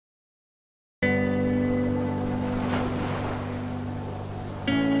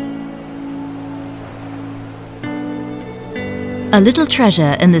A little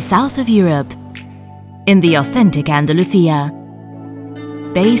treasure in the south of Europe, in the authentic Andalusia,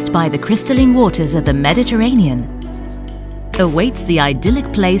 bathed by the crystalline waters of the Mediterranean, awaits the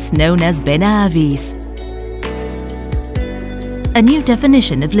idyllic place known as Benahavis. A new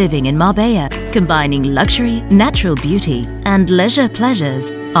definition of living in Marbella, combining luxury, natural beauty and leisure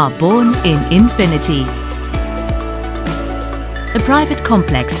pleasures, are born in Infinity. A private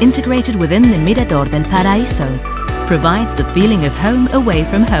complex integrated within the Mirador del Paraiso provides the feeling of home away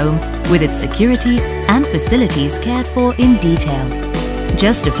from home with its security and facilities cared for in detail.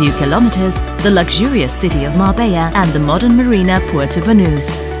 Just a few kilometers, the luxurious city of Marbella and the modern marina Puerto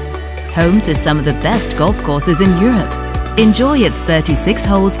Banús. Home to some of the best golf courses in Europe. Enjoy its 36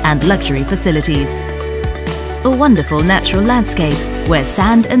 holes and luxury facilities. A wonderful natural landscape where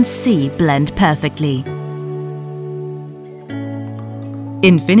sand and sea blend perfectly.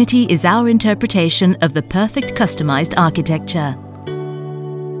 Infinity is our interpretation of the perfect customized architecture.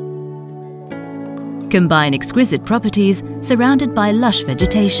 Combine exquisite properties surrounded by lush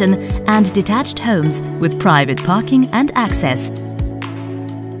vegetation and detached homes with private parking and access.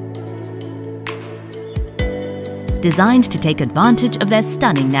 Designed to take advantage of their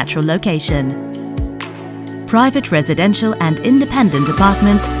stunning natural location. Private residential and independent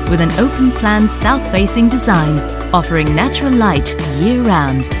apartments with an open-plan south-facing design, offering natural light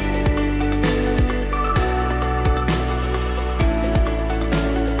year-round.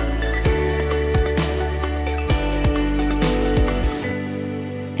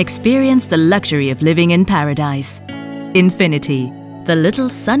 Experience the luxury of living in paradise. Infinity, the little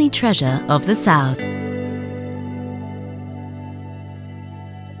sunny treasure of the south.